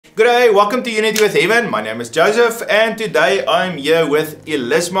Good day, welcome to Unity with Heaven. My name is Joseph and today I'm here with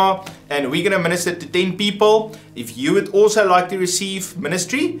Elisma and we're going to minister to 10 people. If you would also like to receive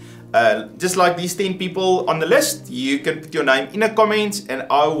ministry, just like these 10 people on the list, you can put your name in the comments and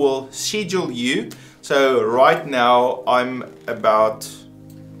I will schedule you. So right now I'm about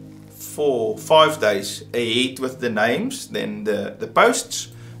 5 days ahead with the names than the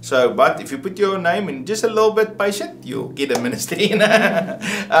posts. So, but if you put your name in just a little bit patient, you'll get a ministry.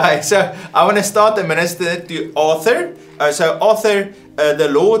 Alright, so I want to start a minister to Arthur. So Arthur, the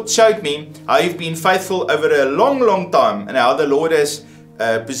Lord showed me how you've been faithful over a long time and how the Lord has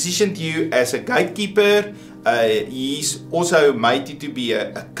positioned you as a gatekeeper. He's also made you to be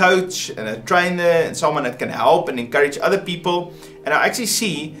a coach and a trainer and someone that can help and encourage other people. And I actually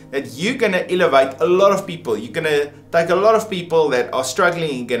see that you're going to elevate a lot of people. You're going to take a lot of people that are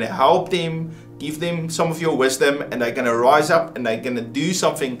struggling, you're going to help them, give them some of your wisdom, and they're going to rise up and they're going to do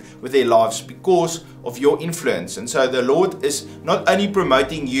something with their lives because of your influence. And so the Lord is not only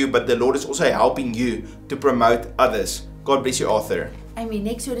promoting you, but the Lord is also helping you to promote others. God bless you, Arthur. Amy,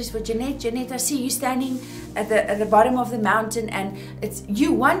 next word is for Jeanette. Jeanette, I see you standing at the bottom of the mountain and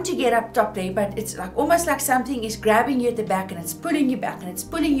you want to get up top there, but it's like almost like something is grabbing you at the back and it's pulling you back and it's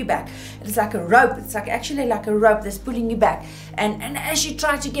pulling you back. It's like a rope. It's like actually like a rope that's pulling you back. And as you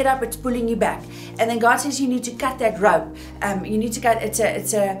try to get up, it's pulling you back. And then God says you need to cut that rope. You need to cut. It's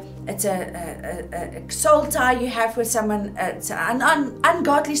a soul tie you have with someone. It's an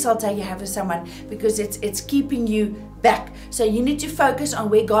ungodly soul tie you have with someone because it's keeping you back. So you need to focus on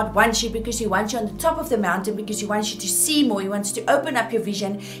where God wants you, because He wants you on the top of the mountain, because He wants you to see more. He wants to open up your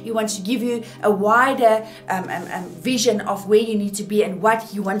vision. He wants to give you a wider vision of where you need to be and what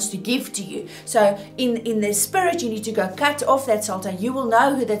He wants to give to you. So in the spirit, you need to go cut off that soul tie. You will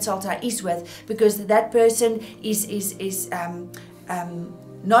know who that soul tie is with, because that person is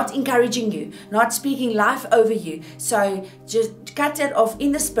not encouraging you, not speaking life over you. So just cut that off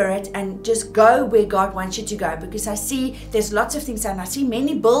in the spirit and just go where God wants you to go, because I see there's lots of things and I see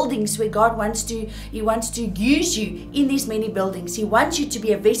many buildings where God wants to use you in these many buildings. He wants you to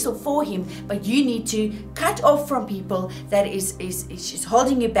be a vessel for Him, but you need to cut off from people that is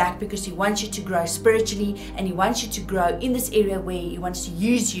holding you back, because He wants you to grow spiritually and He wants you to grow in this area where He wants to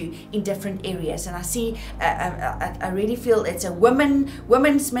use you in different areas. And I see I really feel it's a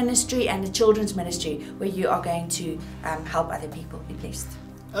women's ministry and the children's ministry where you are going to help other people. Be blessed.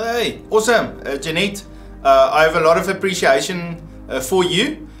 Hey, awesome, Jeanette. I have a lot of appreciation for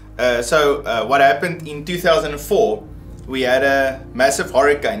you. So what happened in 2004, we had a massive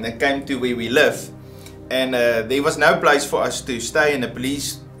hurricane that came to where we live, and there was no place for us to stay, and the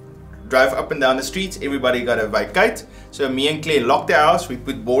police drove up and down the streets. Everybody got to vacate. So me and Claire locked the house, we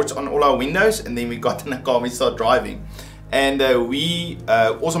put boards on all our windows, and then we got in a car and we started driving. And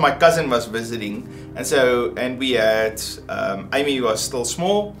also my cousin was visiting, and we had Amy was still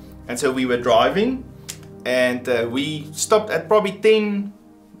small, and so we were driving, and we stopped at probably 10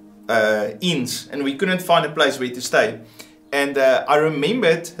 inns, and we couldn't find a place where to stay. And I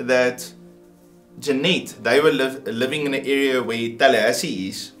remembered that Jeanette, they were living in an area where Tallahassee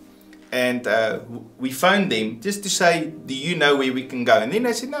is, and we phoned them just to say, do you know where we can go? And then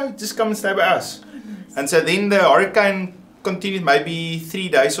they said, no, just come and stay by us. And so then the hurricane continued maybe 3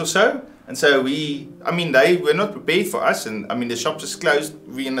 days or so, and so they were not prepared for us, and the shops was closed.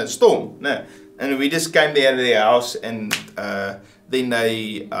 We in a storm, and we just came there to their house, and then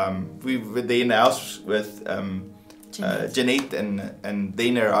we were there in the house with Jeanette and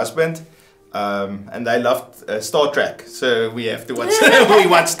then her husband, and they loved Star Trek, so we have to watch we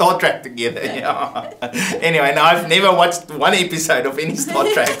watch Star Trek together. Yeah. Anyway, now I've never watched one episode of any Star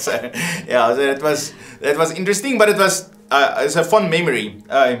Trek, so yeah, so that was interesting, but it's a fun memory.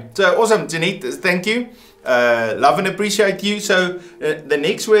 So awesome, Jeanette, thank you. Love and appreciate you. So the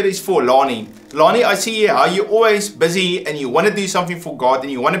next word is for Lani. Lani, I see how you're always busy and you want to do something for God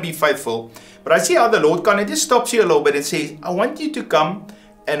and you want to be faithful, but I see how the Lord kind of just stops you a little bit and says, I want you to come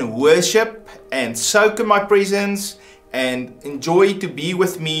and worship and soak in my presence and enjoy to be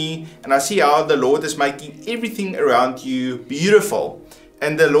with me. And I see how the Lord is making everything around you beautiful.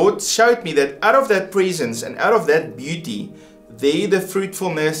 And the Lord showed me that out of that presence and out of that beauty, there the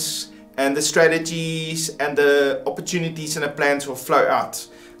fruitfulness and the strategies and the opportunities and the plans will flow out.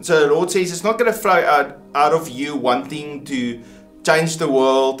 And so the Lord says it's not going to flow out of you wanting to change the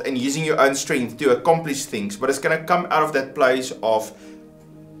world and using your own strength to accomplish things, but it's going to come out of that place of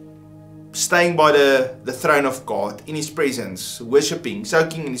staying by the throne of God, in His presence, worshiping,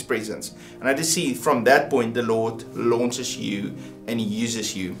 soaking in His presence. And I just see from that point the Lord launches you and He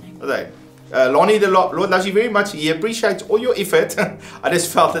uses you. Okay. Lonnie, the Lord loves you very much. He appreciates all your effort. I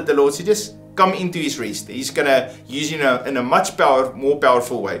just felt that the Lord said, just come into His rest. He's going to use you in a much more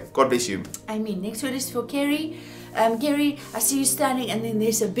powerful way. God bless you. Amen. Next word is for Kerry. Kerry, I see you standing, and then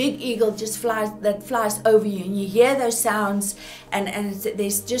there's a big eagle just flies over you, and you hear those sounds, and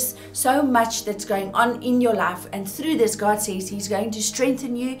there's just so much that's going on in your life. And through this, God says He's going to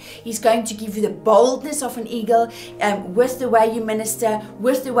strengthen you. He's going to give you the boldness of an eagle, with the way you minister,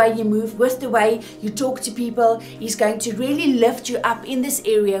 with the way you move, with the way you talk to people. He's going to really lift you up in this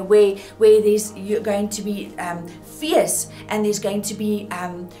area where you're going to be fierce, and there's going to be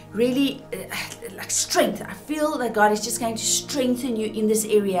really like strength. I feel that God is just going to strengthen you in this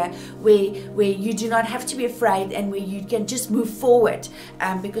area where you do not have to be afraid, and where you can just move forward,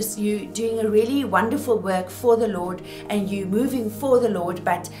 because you're doing a really wonderful work for the Lord, and you're moving for the Lord,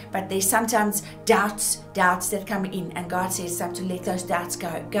 but there's sometimes doubts that come in, and God says it's time to let those doubts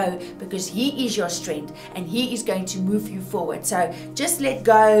go, because He is your strength, and He is going to move you forward. So just let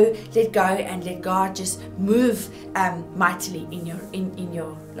go, and let God just move mightily in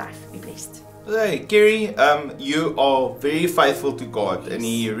your life. Be blessed. Hey, Kerry, you are very faithful to God, and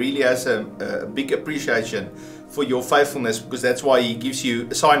He really has a big appreciation for your faithfulness, because that's why He gives you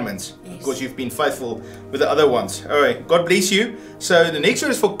assignments, because you've been faithful with the other ones. All right, God bless you. So the next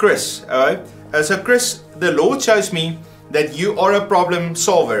one is for Chris. All right, so Chris, the Lord shows me that you are a problem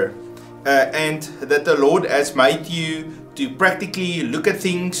solver, and that the Lord has made you to practically look at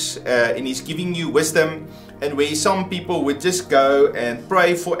things, and He's giving you wisdom. And where some people would just go and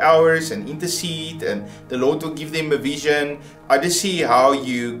pray for hours and intercede, and the Lord will give them a vision, I just see how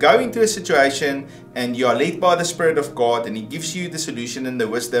you go into a situation and you are led by the Spirit of God, and He gives you the solution and the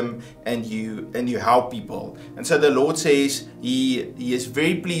wisdom, and you help people. And so the Lord says He is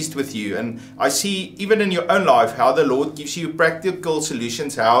very pleased with you. And I see even in your own life how the Lord gives you practical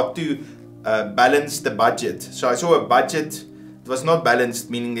solutions how to balance the budget. So I saw a budget. It was not balanced,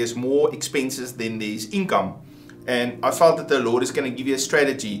 meaning there's more expenses than there's income. And I felt that the Lord is going to give you a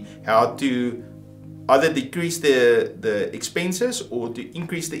strategy how to either decrease the expenses or to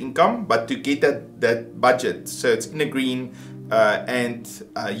increase the income, but to get that budget so it's in the green, and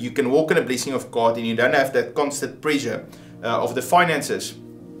you can walk in a blessing of God, and you don't have that constant pressure of the finances.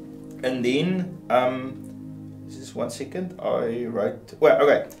 And then, just 1 second, I wrote, well,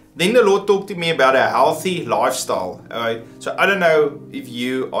 okay. Then the Lord talked to me about a healthy lifestyle. So I don't know if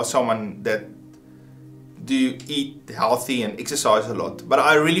you are someone that do eat healthy and exercise a lot, but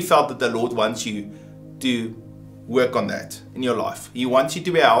I really felt that the Lord wants you to work on that in your life. He wants you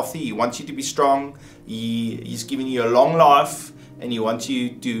to be healthy. He wants you to be strong. He's giving you a long life, and He wants you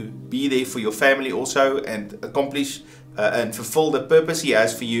to be there for your family also, and accomplish and fulfill the purpose He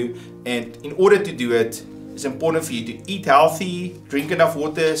has for you. And in order to do it, it's important for you to eat healthy, drink enough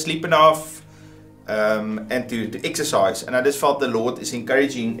water, sleep enough, and to exercise. And I just felt the Lord is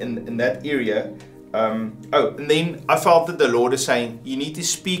encouraging in that area. And then I felt that the Lord is saying you need to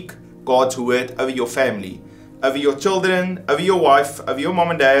speak God's word over your family, over your children, over your wife, over your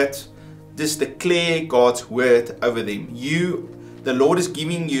mom and dad. Just declare God's word over them. The Lord is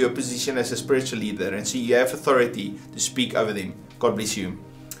giving you a position as a spiritual leader, and so you have authority to speak over them. God bless you.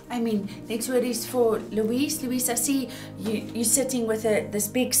 I mean, next word is for Louise. Louise, I see you sitting with this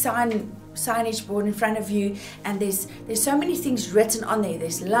big signage board in front of you, and there's so many things written on there.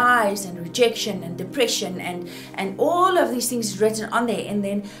 There's lies and rejection and depression and all of these things written on there. And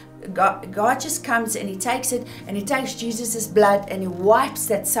then God just comes and He takes it, and He takes Jesus' blood and He wipes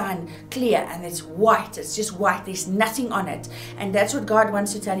that sign clear, and it's white. It's just white. There's nothing on it. And that's what God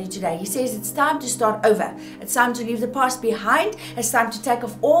wants to tell you today. He says it's time to start over. It's time to leave the past behind. It's time to take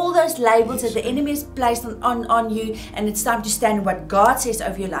off all those labels that the enemy has placed on you, and it's time to stand in what God says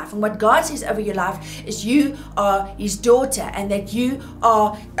over your life. And what God says over your life is you are His daughter, and that you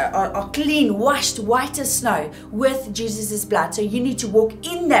are clean, washed, white as snow with Jesus' blood. So you need to walk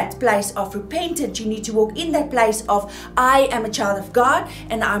in that place of repentance. You need to walk in that place of I am a child of God,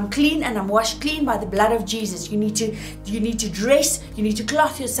 and I'm clean, and I'm washed clean by the blood of Jesus. You need to dress, you need to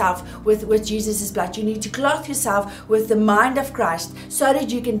clothe yourself with Jesus' blood. You need to clothe yourself with the mind of Christ, so that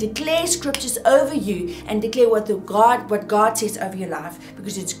you can declare scriptures over you and declare what God says over your life,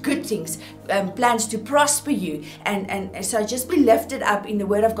 because it's good things, plans to prosper you, and so just be lifted up in the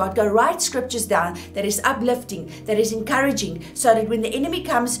word of God. Go write scriptures down that is uplifting, that is encouraging, so that when the enemy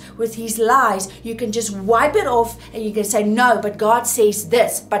comes with his lies, you can just wipe it off, and you can say, no, but God says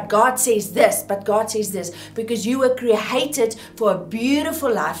this, but God says this, but God says this, because you were created for a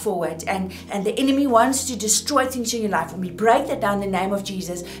beautiful life forward, and the enemy wants to destroy things in your life. And we break that down in the name of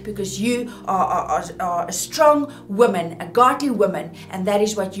Jesus, because you are a strong woman, a godly woman, and that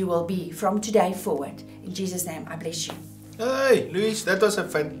is what you will be from from today forward. In Jesus' name, I bless you. Hey, Luis, that was a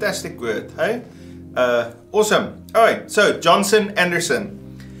fantastic word. Hey, awesome. All right, so Johnson Anderson.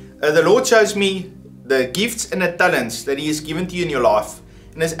 The Lord shows me the gifts and the talents that He has given to you in your life.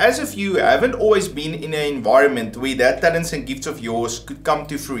 And it's as if you haven't always been in an environment where that talents and gifts of yours could come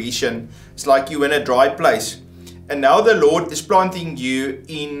to fruition. It's like you're in a dry place. And now the Lord is planting you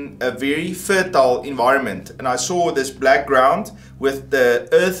in a very fertile environment. And I saw this black ground with the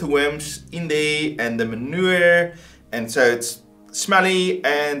earthworms in there and the manure. And so it's smelly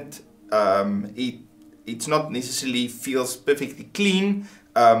and it's not necessarily feels perfectly clean.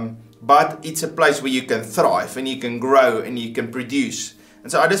 But it's a place where you can thrive and you can grow and you can produce.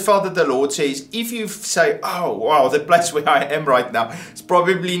 And so I just felt that the Lord says, if you say, oh wow, the place where I am right now is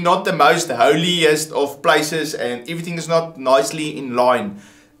probably not the most holiest of places and everything is not nicely in line.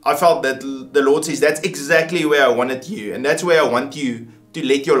 I felt that the Lord says, that's exactly where I wanted you. And that's where I want you to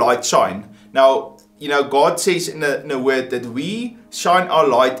let your light shine. Now, you know, God says in the word that we shine our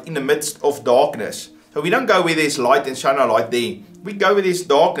light in the midst of darkness. So we don't go where there's light and shine our light there. We go where there's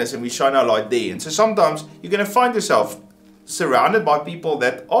darkness and we shine our light there. And so sometimes you're going to find yourself surrounded by people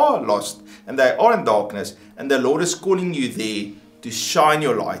that are lost and they are in darkness, and the Lord is calling you there to shine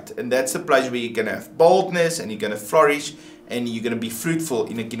your light. And that's the place where you're going to have boldness and you're going to flourish and you're going to be fruitful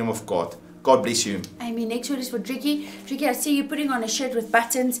in the kingdom of God. God bless you. Amy, next word is for Tricky. Tricky, I see you putting on a shirt with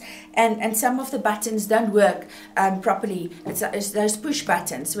buttons, and some of the buttons don't work properly. It's those push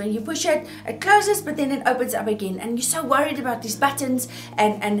buttons. When you push it, it closes, but then it opens up again. And you're so worried about these buttons,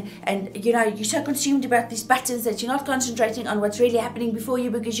 and you know, you're so consumed about these buttons that you're not concentrating on what's really happening before you,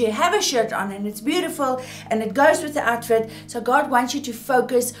 because you have a shirt on and it's beautiful and it goes with the outfit. So God wants you to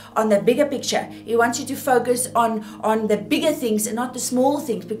focus on the bigger picture. He wants you to focus on the bigger things and not the small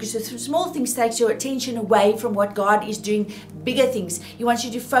things, because the small things takes your attention away from what God is doing, bigger things. He wants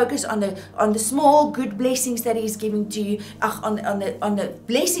you to focus on the small good blessings that He's giving to you, on the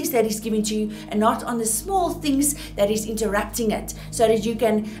blessings that He's giving to you, and not on the small things that is interrupting it, so that you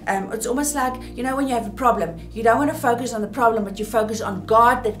can it's almost like, you know, when you have a problem, you don't want to focus on the problem, but you focus on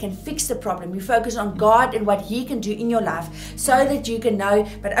God that can fix the problem. You focus on God and what He can do in your life, so that you can know,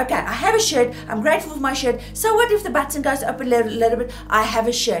 but okay, I have a shirt, I'm grateful for my shirt, so what if the button goes up a little bit? I have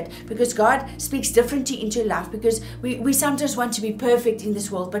a shirt, because God speaks differently into your life, because we sometimes want to be perfect in this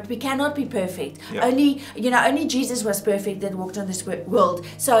world, but we cannot be perfect. Yeah. Only Jesus was perfect that walked on this world.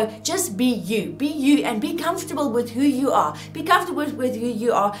 So just be you and be comfortable with who you are. Be comfortable with who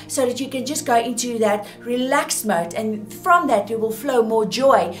you are, so that you can just go into that relaxed mode, and from that you will flow more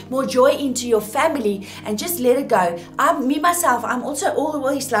joy into your family, and just let it go. I'm also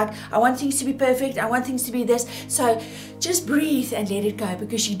always like, I want things to be perfect, I want things to be this. So just breathe and let it go,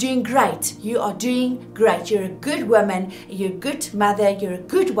 because you're doing great. You are doing great. You're a good woman, you're a good mother, you're a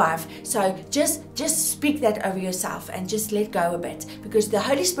good wife. So just speak that over yourself and just let go a bit, because the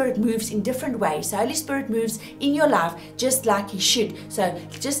Holy Spirit moves in different ways. The Holy Spirit moves in your life just like He should. So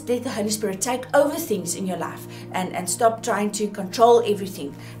just let the Holy Spirit take over things in your life, and stop trying to control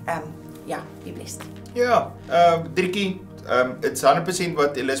everything. Be blessed. Yeah, Dirkie, it's 100%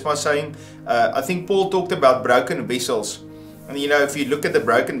 what Elisma was saying. I think Paul talked about broken vessels. And you know, if you look at the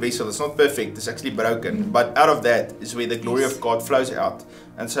broken vessel, it's not perfect, it's actually broken. But out of that is where the glory of God flows out.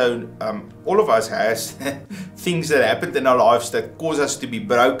 And so all of us has things that happened in our lives that cause us to be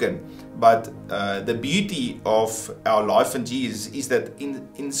broken. But the beauty of our life in Jesus is that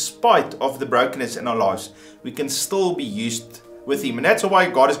in spite of the brokenness in our lives, we can still be used with Him. And that's why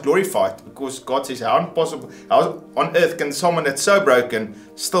God is glorified, because God says, how on earth can someone that's so broken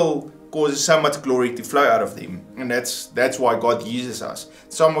still causes so much glory to flow out of them? And that's why God uses us.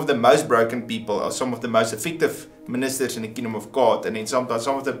 Some of the most broken people are some of the most effective ministers in the kingdom of God, and then sometimes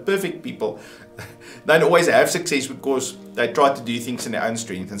some of the perfect people don't always have success because they try to do things in their own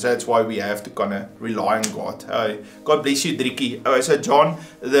strength. And so that's why we have to kind of rely on God. God bless you, Driekie. So John,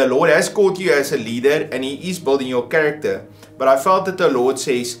 the Lord has called you as a leader, and He is building your character. But I felt that the Lord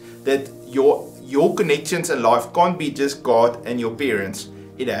says that your connections in life can't be just God and your parents.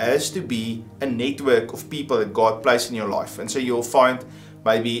 It has to be a network of people that God placed in your life. And so you'll find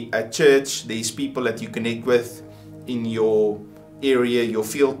maybe at church, there's people that you connect with in your area, your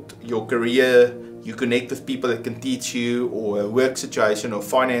field, your career. You connect with people that can teach you, or a work situation or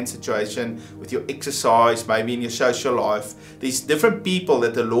finance situation, with your exercise, maybe in your social life. There's different people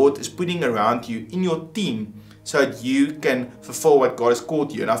that the Lord is putting around you in your team, so that you can fulfill what God has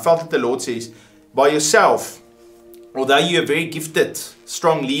called you. And I felt that the Lord says, by yourself, although you're a very gifted,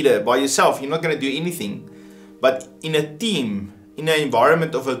 strong leader, by yourself, you're not going to do anything. But in a team, in an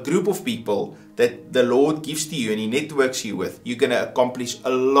environment of a group of people, that the Lord gives to you and He networks you with, you're going to accomplish a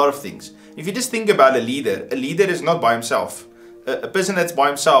lot of things. If you just think about a leader is not by himself. A person that's by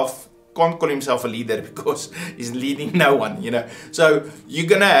himself can't call himself a leader because he's leading no one, you know. So you're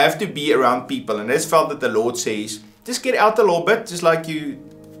going to have to be around people. And that's felt that the Lord says, just get out a little bit, just like you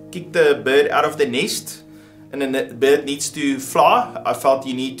kick the bird out of the nest and then the bird needs to fly. I felt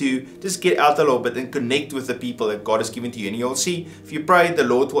you need to just get out a little bit and connect with the people that God has given to you. And you'll see, if you pray, the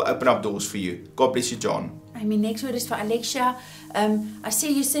Lord will open up doors for you. God bless you, John. I mean, next word is for Alexia. I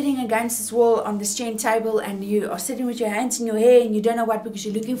see you sitting against this wall on the chain table and you are sitting with your hands in your hair and you don't know what, because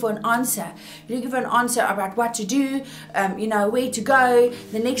you're looking for an answer. You're looking for an answer about what to do, you know, where to go,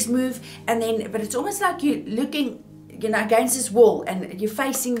 the next move. And then, but it's almost like you're looking, you know, against this wall and you're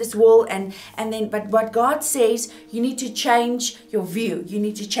facing this wall and then, but what God says, you need to change your view. You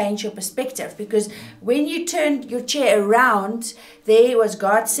need to change your perspective, because when you turned your chair around, there was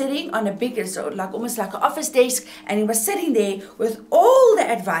God sitting on a big, so like almost like an office desk, and He was sitting there with all the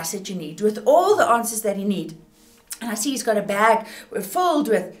advice that you need, with all the answers that you need. And I see He's got a bag filled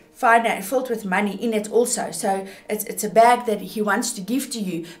with money in it also. So it's a bag that He wants to give to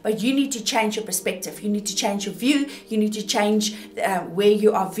you, but you need to change your perspective. You need to change your view. You need to change where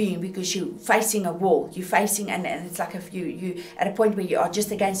you are viewing, because you're facing a wall. You're facing, and it's like if you at a point where you are just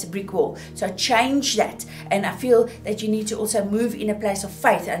against a brick wall. So change that. And I feel that you need to also move in a place of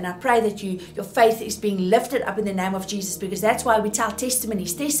faith. And I pray that your faith is being lifted up in the name of Jesus, because that's why we tell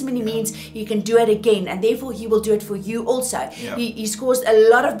testimonies. Testimony means you can do it again, and therefore He will do it for you also. Yeah. He's caused a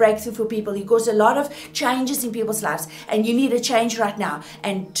lot of breakthrough for people. He caused a lot of changes in people's lives, and you need a change right now.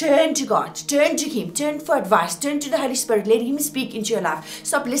 And turn to God, turn to Him, turn for advice, turn to the Holy Spirit. Let Him speak into your life.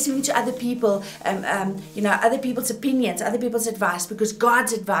 Stop listening to other people, you know, other people's opinions, other people's advice, because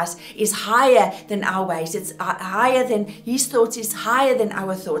God's advice is higher than our ways. It's higher than His thoughts, is higher than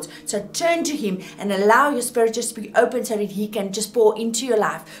our thoughts. So turn to Him and allow your spirit just to be open, so that He can just pour into your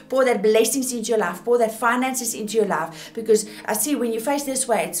life, pour that blessings into your life, pour that finances into your life. Because I see when you face this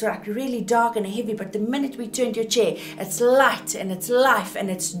way, it's like really dark and heavy, but the minute we turn to your chair, it's light and it's life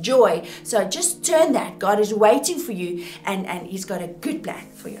and it's joy. So just turn that. God is waiting for you, and He's got a good plan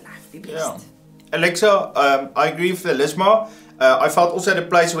for your life. Be blessed. Yeah. Alexa, I agree with Lisma. I felt also the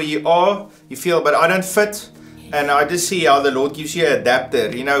place where you are, you feel, but I don't fit. And I just see how the Lord gives you an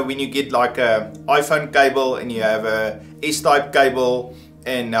adapter. You know, when you get like a iPhone cable and you have a S-type cable,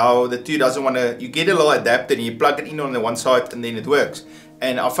 and now the two doesn't want to, you get a little adapter and you plug it in on the one side and then it works.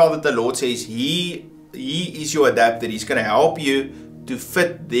 And I felt that the Lord says He is your adapter. He's going to help you to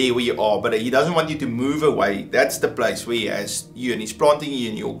fit there where you are, but He doesn't want you to move away. That's the place where He has you, and He's planting you,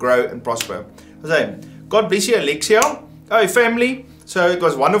 and you'll grow and prosper. So, God bless you, Alexia. Hi, family. So it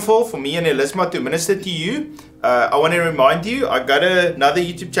was wonderful for me and Elisma to minister to you. I want to remind you, I got another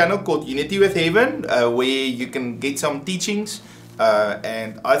YouTube channel called Unity with Heaven, where you can get some teachings,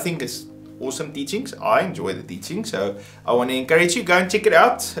 and I think it's awesome teachings. I enjoy the teaching, so I want to encourage you, go and check it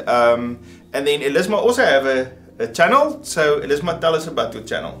out. And then Elisma also have a channel. So Elisma, tell us about your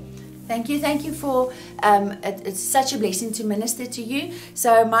channel. Thank you for, it's such a blessing to minister to you.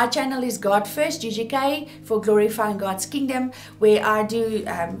 So my channel is God First, GGK, for glorifying God's kingdom, where I do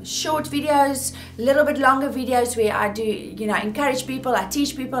short videos, a little bit longer videos, where I do, you know, encourage people, I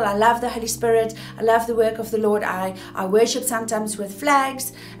teach people, I love the Holy Spirit, I love the work of the Lord, I worship sometimes with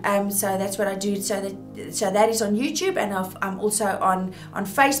flags, so that's what I do. So that is on YouTube, and I'm also on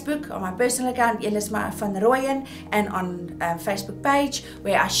Facebook, on my personal account, Elisma van Rooyen, and on Facebook page,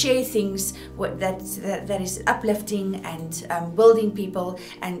 where I share things that is uplifting and building people,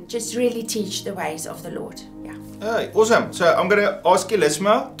 and just really teach the ways of the Lord. Yeah. Awesome. So I'm going to ask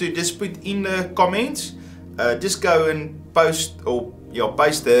Elisma to just put in the comments, just go and post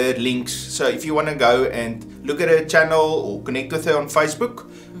her links. So if you want to go and look at her channel or connect with her on Facebook,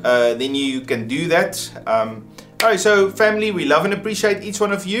 then you can do that. Alright, so family, we love and appreciate each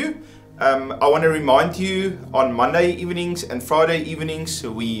one of you. I want to remind you, on Monday evenings and Friday evenings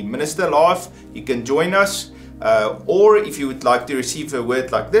we minister live. You can join us, or if you would like to receive a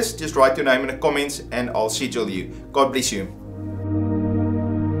word like this, just write your name in the comments and I'll schedule you. God bless you.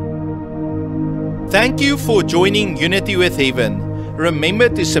 Thank you for joining Unity with Heaven. Remember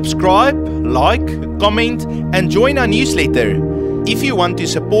to subscribe, like, comment and join our newsletter. If you want to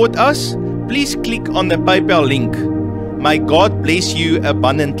support us, please click on the PayPal link. May God bless you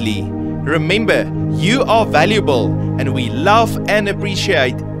abundantly. Remember, you are valuable, and we love and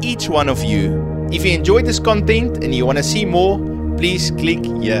appreciate each one of you. If you enjoyed this content and you want to see more, please click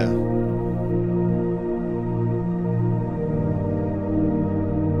here.